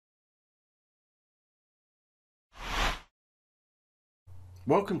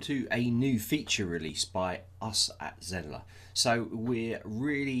Welcome to a new feature release by us at Zenler. So we're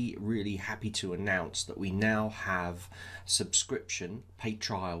really happy to announce that we now have subscription, paid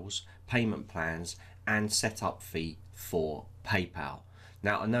trials, payment plans and setup fee for PayPal.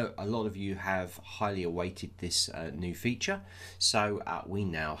 Now I know a lot of you have highly awaited this new feature, so we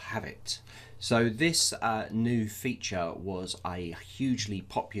now have it. So this new feature was a hugely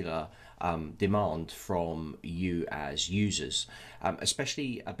popular demand from you as users.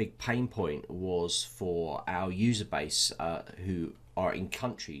 Especially a big pain point was for our user base who are in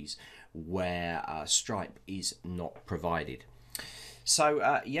countries where Stripe is not provided.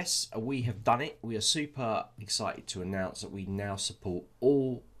 So yes, we have done it. We are super excited to announce that we now support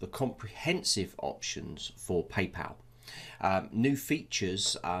all the comprehensive options for PayPal. New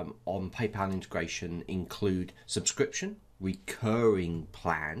features on PayPal integration include subscription, recurring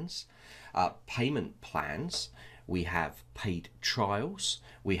plans, payment plans, we have paid trials,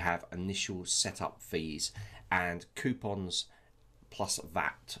 we have initial setup fees and coupons plus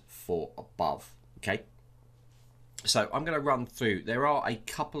VAT for above. Okay, so I'm going to run through. There are a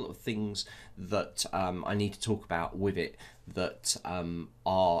couple of things that I need to talk about with it that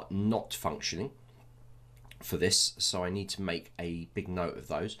are not functioning for this, so I need to make a big note of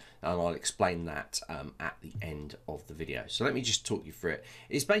those, and I'll explain that at the end of the video. So let me just talk you through it.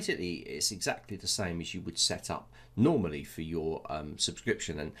 It's exactly the same as you would set up normally for your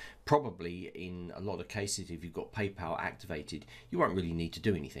subscription, and probably in a lot of cases if you've got PayPal activated you won't really need to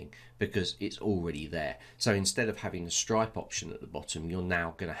do anything because it's already there. So instead of having the Stripe option at the bottom, you're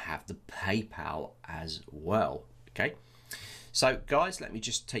now going to have the PayPal as well. Okay, so guys, let me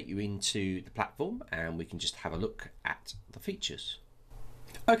just take you into the platform and we can just have a look at the features.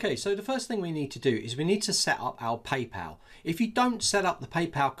 Okay, so the first thing we need to do is we need to set up our PayPal. If you don't set up the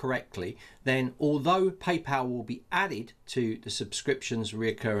PayPal correctly, then although PayPal will be added to the subscriptions,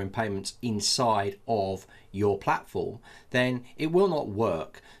 recurring payments inside of your platform, then it will not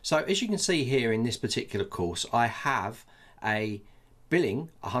work. So as you can see here in this particular course, I have a billing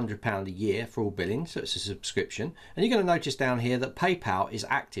 £100 a year for all billing, so it's a subscription, and you're going to notice down here that PayPal is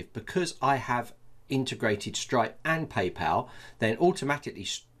active because I have integrated Stripe and PayPal. Then automatically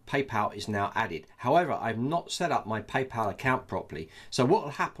PayPal is now added. However, I've not set up my PayPal account properly, so what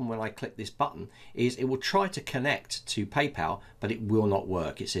will happen when I click this button is it will try to connect to PayPal, but it will not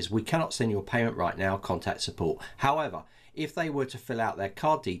work. It says we cannot send you a payment right now, contact support. However, if they were to fill out their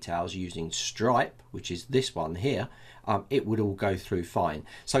card details using Stripe, which is this one here, it would all go through fine.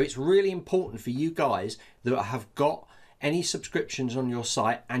 So it's really important for you guys that have got any subscriptions on your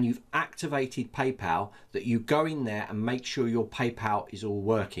site and you've activated PayPal that you go in there and make sure your PayPal is all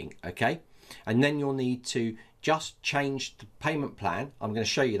working. Okay, and then you'll need to just change the payment plan. I'm going to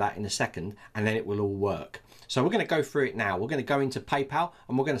show you that in a second, and then it will all work. So we're going to go through it now. We're going to go into PayPal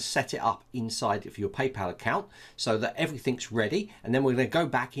and we're going to set it up inside of your PayPal account so that everything's ready, and then we're going to go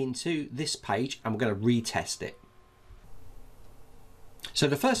back into this page and we're going to retest it. So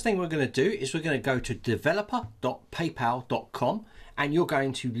the first thing we're going to do is we're going to go to developer.paypal.com and you're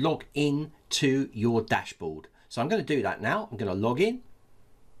going to log in to your dashboard. So I'm going to do that now. I'm going to log in.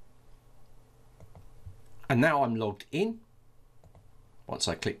 And now I'm logged in. Once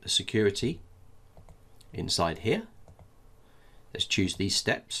I click the security inside here, let's choose these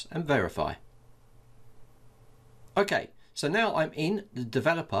steps and verify. Okay, so now I'm in the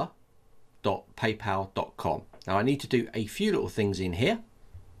developer.paypal.com. Now I need to do a few little things in here.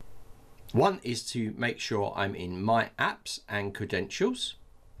 One is to make sure I'm in my apps and credentials.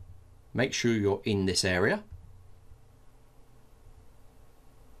 Make sure you're in this area.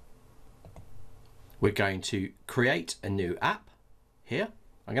 We're going to create a new app here.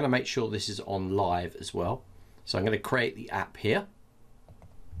 I'm going to make sure this is on live as well. So I'm going to create the app here.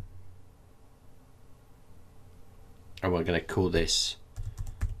 And we're going to call this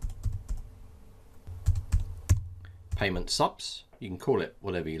Payment Subs. You can call it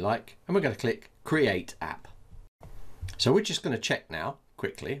whatever you like. And we're going to click Create App. So we're just going to check now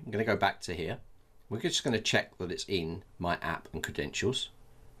quickly. I'm going to go back to here. We're just going to check that it's in my app and credentials,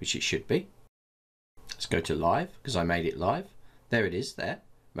 which it should be. Let's go to live because I made it live. There it is there.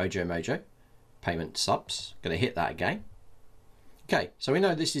 Mojo, Payment Subs. Going to hit that again. Okay, so we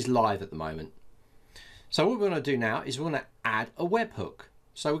know this is live at the moment. So what we're going to do now is we're going to add a webhook.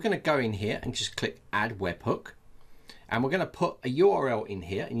 So we're going to go in here and just click Add Webhook. And we're going to put a URL in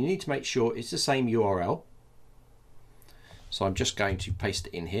here, and you need to make sure it's the same URL. So I'm just going to paste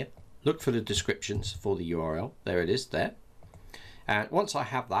it in here. Look for the descriptions for the URL. There it is there. And once I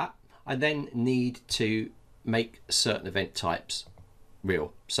have that, I then need to make certain event types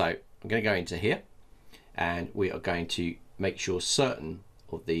real. So I'm going to go into here and we are going to make sure certain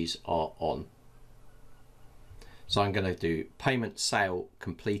of these are on. So I'm going to do payment sale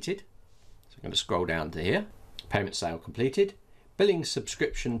completed. So I'm going to scroll down to here, payment sale completed, billing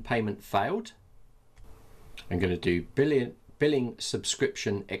subscription payment failed. I'm going to do billing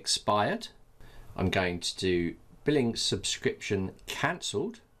subscription expired. I'm going to do billing subscription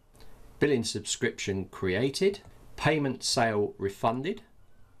cancelled, billing subscription created, payment sale refunded.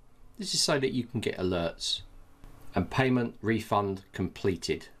 This is so that you can get alerts, and payment refund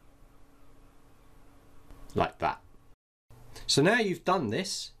completed, like that. So now you've done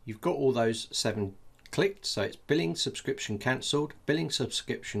this, you've got all those 7 clicked. So it's billing subscription cancelled, billing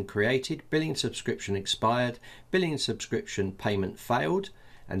subscription created, billing subscription expired, billing subscription payment failed,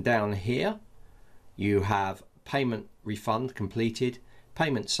 and down here you have payment refund completed,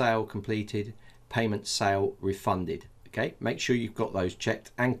 payment sale completed, payment sale refunded. Okay, make sure you've got those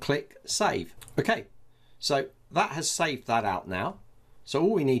checked and click save. Okay, so that has saved that out now. So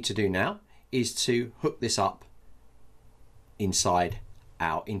all we need to do now is to hook this up inside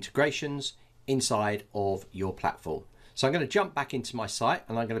our integrations inside of your platform. So I'm going to jump back into my site,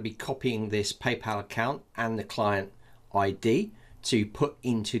 and I'm going to be copying this PayPal account and the client ID to put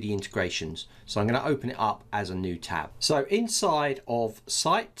into the integrations. So I'm going to open it up as a new tab. So inside of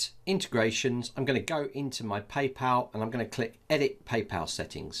site integrations, I'm going to go into my PayPal and I'm going to click edit PayPal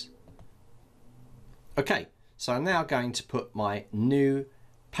settings. Okay, so I'm now going to put my new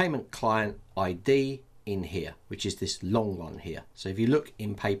payment client ID in here, which is this long one here. So if you look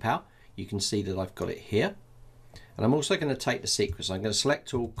in PayPal, you can see that I've got it here. And I'm also going to take the secret. So I'm going to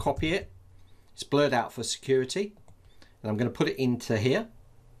select all, copy it. It's blurred out for security. And I'm going to put it into here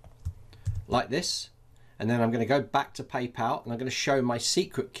like this. And then I'm going to go back to PayPal and I'm going to show my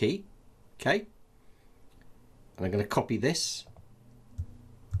secret key. Okay. And I'm going to copy this.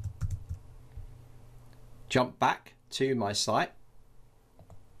 Jump back to my site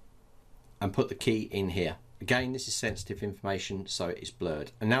and put the key in here. Again, this is sensitive information, so it is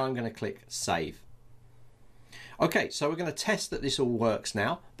blurred. And now I'm going to click save. Okay, so we're going to test that this all works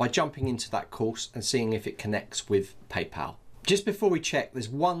now by jumping into that course and seeing if it connects with PayPal. Just before we check, there's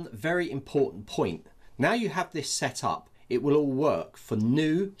one very important point. Now you have this set up, it will all work for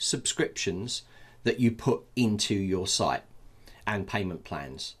new subscriptions that you put into your site and payment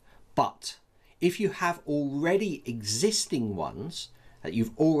plans. But if you have already existing ones that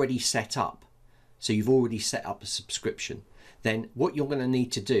you've already set up, so you've already set up a subscription, then what you're going to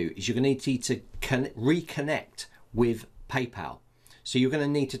need to do is you're going to need to reconnect with PayPal. So you're going to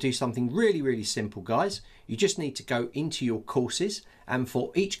need to do something really, really simple, guys. You just need to go into your courses, and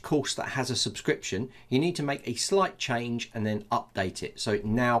for each course that has a subscription, you need to make a slight change and then update it so it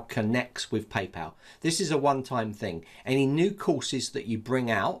now connects with PayPal. This is a one-time thing. Any new courses that you bring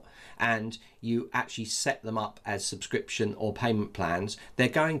out and you actually set them up as subscription or payment plans, they're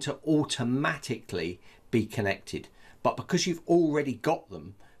going to automatically be connected. But because you've already got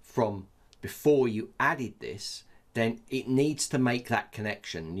them from before you added this, then it needs to make that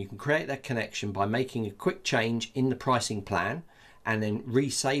connection. You can create that connection by making a quick change in the pricing plan and then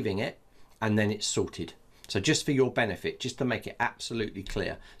resaving it, and then it's sorted. So just for your benefit, just to make it absolutely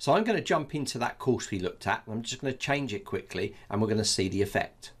clear. So I'm going to jump into that course we looked at, and I'm just going to change it quickly and we're going to see the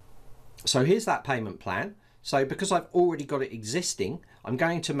effect. So here's that payment plan. So because I've already got it existing, I'm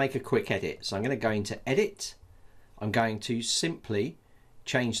going to make a quick edit. So I'm going to go into edit. I'm going to simply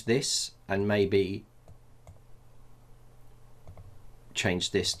change this and maybe change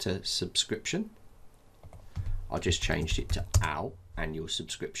this to subscription. I just changed it to annual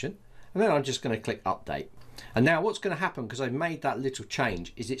subscription. And then I'm just going to click update. And now what's going to happen, because I've made that little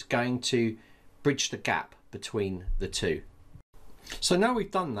change, is it's going to bridge the gap between the two. So now we've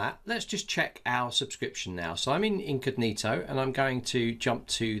done that, let's just check our subscription now. So I'm in incognito and I'm going to jump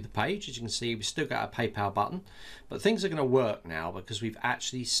to the page. As you can see, we've still got a PayPal button, but things are going to work now because we've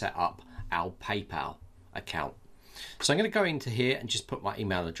actually set up our PayPal account. So I'm going to go into here and just put my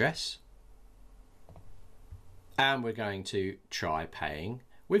email address. And we're going to try paying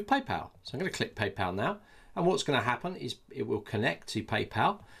with PayPal. So I'm going to click PayPal now. And what's going to happen is it will connect to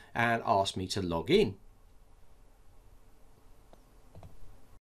PayPal and ask me to log in.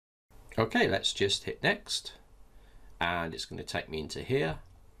 Okay, let's just hit next. And it's going to take me into here,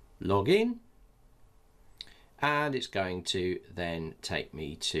 log in. And it's going to then take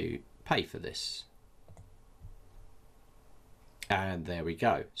me to pay for this. And there we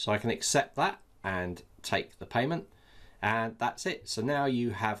go. So I can accept that and take the payment, and that's it. So now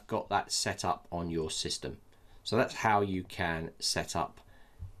you have got that set up on your system. So that's how you can set up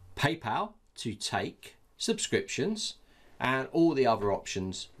PayPal to take subscriptions and all the other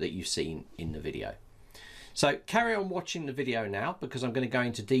options that you've seen in the video. So carry on watching the video now, because I'm going to go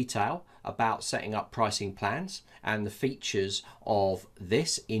into detail about setting up pricing plans and the features of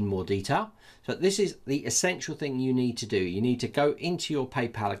this in more detail. So this is the essential thing you need to do. You need to go into your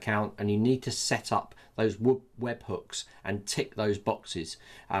PayPal account and you need to set up those webhooks and tick those boxes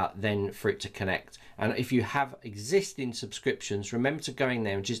then for it to connect. And if you have existing subscriptions, remember to go in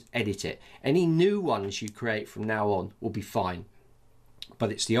there and just edit it. Any new ones you create from now on will be fine.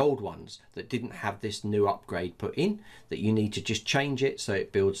 But it's the old ones that didn't have this new upgrade put in that you need to just change it so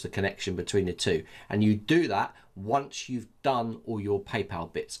it builds the connection between the two. And you do that once you've done all your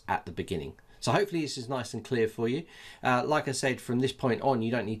PayPal bits at the beginning. So hopefully this is nice and clear for you. Like I said, from this point on,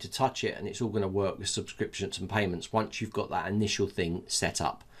 you don't need to touch it, and it's all going to work with subscriptions and payments once you've got that initial thing set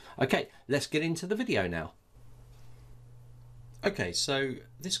up. Okay, let's get into the video now. Okay, so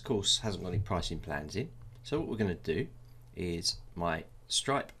this course hasn't got any pricing plans in. So what we're going to do is my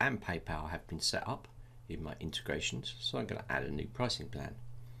Stripe and PayPal have been set up in my integrations, so I'm going to add a new pricing plan.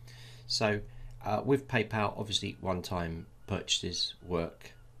 So with PayPal, obviously one-time purchases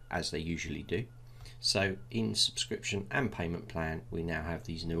work as they usually do. So in subscription and payment plan, we now have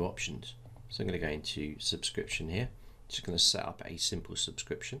these new options. So I'm going to go into subscription here. Just going to set up a simple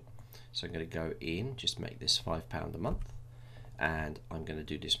subscription. So I'm going to go in, just make this £5 a month, and I'm going to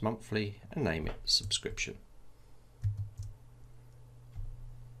do this monthly and name it subscription.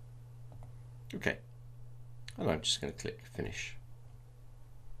 Okay, and I'm just going to click finish.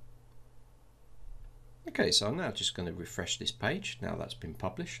 Okay, so I'm now just going to refresh this page now that's been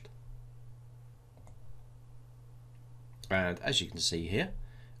published. And as you can see here,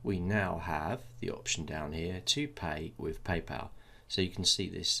 we now have the option down here to pay with PayPal. So you can see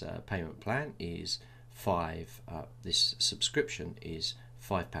this payment plan is this subscription is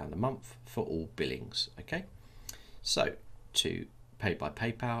 £5 a month for all billings. Okay, so to pay by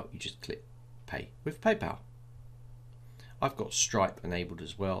PayPal, you just click pay with PayPal. I've got Stripe enabled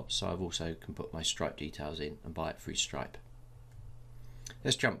as well, so I've also can put my Stripe details in and buy it through Stripe.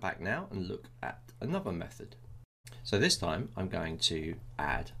 Let's jump back now and look at another method. So this time I'm going to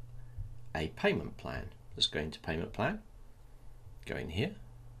add a payment plan. Let's go into payment plan, go in here,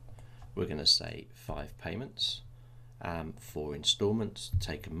 we're going to say 5 payments, 4 installments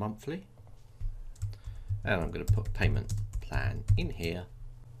taken monthly, and I'm going to put payment plan in here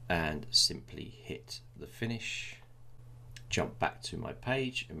and simply hit the finish, jump back to my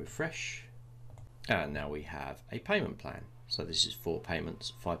page and refresh, and now we have a payment plan. So this is 4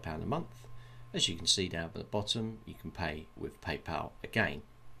 payments, £5 a month. As you can see down at the bottom, you can pay with PayPal again.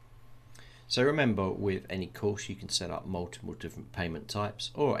 So remember, with any course you can set up multiple different payment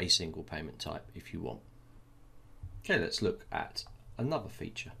types or a single payment type if you want. Okay, let's look at another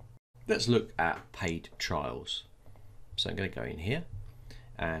feature. Let's look at paid trials. So I'm going to go in here,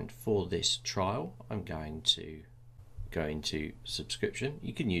 and for this trial I'm going to go into subscription.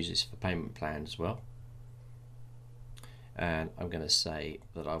 You can use this for payment plan as well, and I'm going to say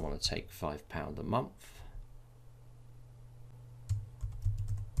that I want to take £5 a month.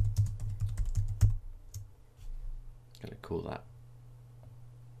 I'm going to call that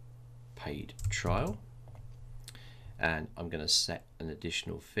paid trial, and I'm going to set an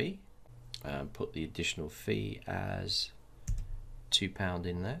additional fee and put the additional fee as £2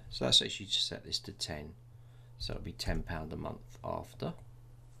 in there. So that's actually to set this to 10, so it'll be £10 a month after.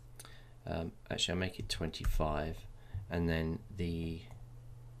 Actually I'll make it 25, and then the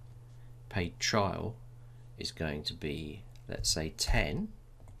paid trial is going to be, let's say 10,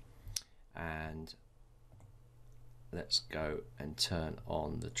 and let's go and turn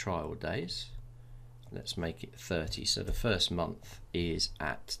on the trial days. Let's make it 30, so the first month is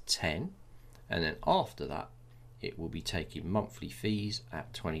at 10, and then after that it will be taking monthly fees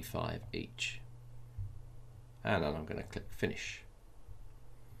at 25 each. And then I'm going to click finish.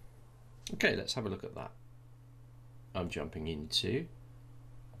 Okay, let's have a look at that. I'm jumping into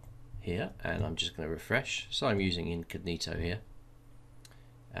here and I'm just going to refresh. So I'm using incognito here,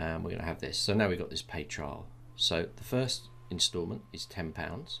 and we're going to have this. So now we've got this paid trial. So the first installment is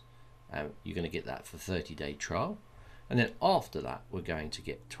 £10. You're going to get that for 30-day trial, and then after that we're going to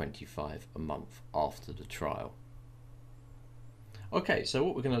get 25 a month after the trial. Okay, so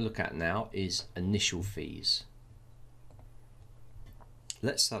what we're going to look at now is initial fees.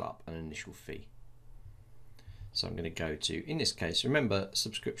 Let's set up an initial fee. So I'm going to go to, in this case, remember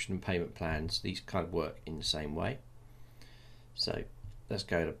subscription and payment plans, these kind of work in the same way. So let's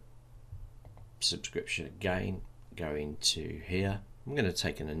go to subscription again, go into here. I'm going to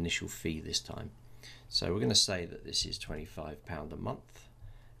take an initial fee this time. So we're going to say that this is £25 a month,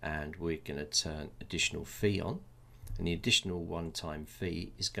 and we're going to turn additional fee on, and the additional one-time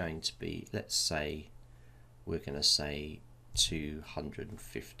fee is going to be, let's say, we're going to say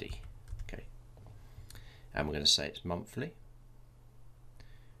 250. Okay, and we're going to say it's monthly.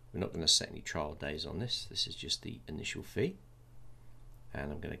 We're not going to set any trial days on this. This is just the initial fee.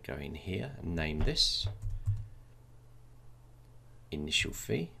 And I'm going to go in here and name this initial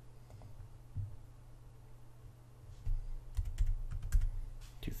fee.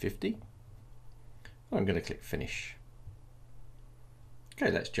 250. I'm going to click finish.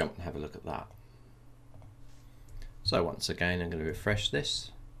 Okay, let's jump and have a look at that. So once again, I'm going to refresh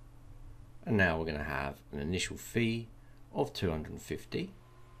this, and now we're going to have an initial fee of 250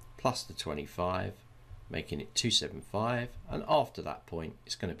 plus the 25, making it 275, and after that point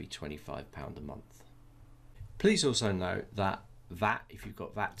it's going to be £25 a month. Please also note that VAT, if you've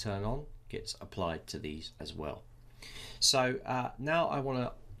got VAT turn on, gets applied to these as well. So now I want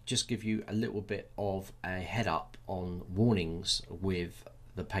to just give you a little bit of a head up on warnings with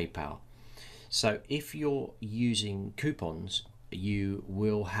the PayPal. So if you're using coupons, you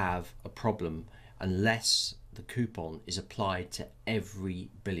will have a problem unless the coupon is applied to every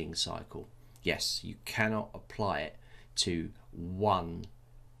billing cycle. Yes, you cannot apply it to one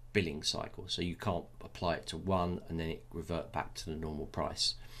billing cycle, so you can't apply it to one and then it revert back to the normal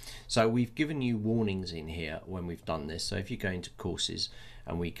price. So we've given you warnings in here when we've done this. So if you go into courses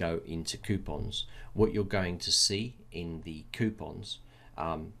and we go into coupons, what you're going to see in the coupons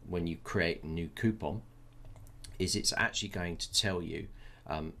when you create a new coupon is it's actually going to tell you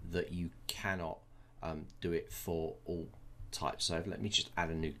that you cannot do it for all types. So let me just add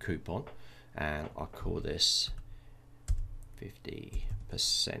a new coupon, and I'll call this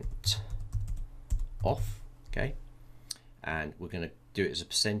 50% off. Okay, and we're going to do it as a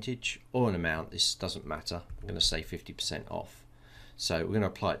percentage or an amount. This doesn't matter. I'm going to say 50% off. So we're going to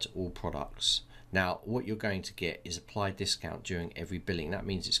apply it to all products. Now what you're going to get is applied discount during every billing. That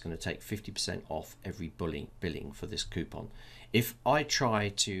means it's going to take 50% off every billing for this coupon. If I try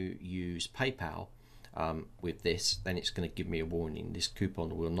to use PayPal with this, then it's going to give me a warning. This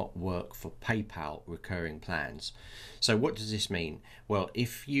coupon will not work for PayPal recurring plans. So what does this mean? Well,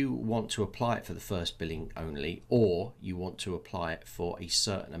 if you want to apply it for the first billing only, or you want to apply it for a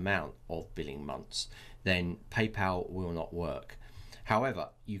certain amount of billing months, then PayPal will not work. However,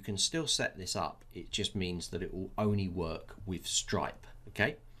 you can still set this up. It just means that it will only work with Stripe.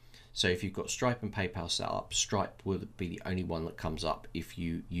 Okay, so if you've got Stripe and PayPal set up, Stripe will be the only one that comes up if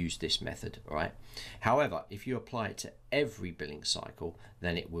you use this method. All right. However, if you apply it to every billing cycle,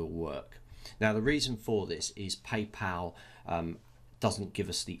 then it will work. Now the reason for this is PayPal doesn't give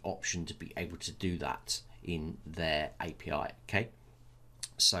us the option to be able to do that in their API. Okay,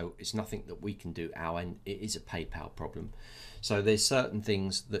 so it's nothing that we can do our end. It is a PayPal problem. So there's certain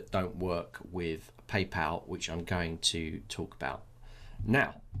things that don't work with PayPal, which I'm going to talk about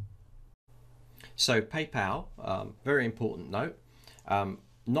now. So PayPal, very important note,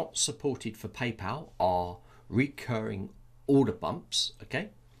 not supported for PayPal are recurring order bumps. Okay,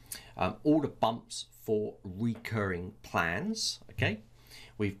 order bumps for recurring plans. Okay,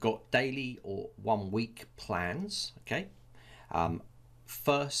 we've got daily or 1 week plans. Okay,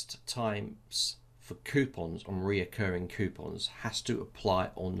 first times for coupons on reoccurring coupons has to apply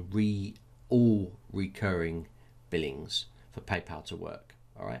on all recurring billings for PayPal to work.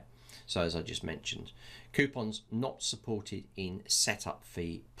 All right, so as I just mentioned, coupons not supported in setup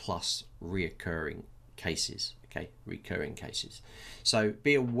fee plus reoccurring cases. Okay, recurring cases. So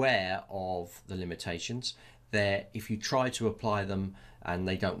be aware of the limitations there. If you try to apply them and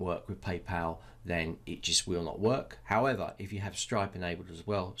they don't work with PayPal, then it just will not work. However, if you have Stripe enabled as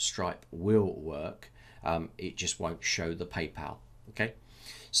well, Stripe will work. It just won't show the PayPal. Okay,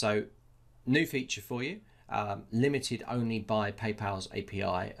 so new feature for you, limited only by PayPal's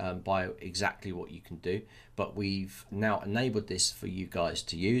API by exactly what you can do, but we've now enabled this for you guys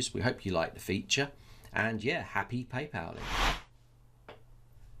to use. We hope you like the feature, and yeah, happy PayPaling.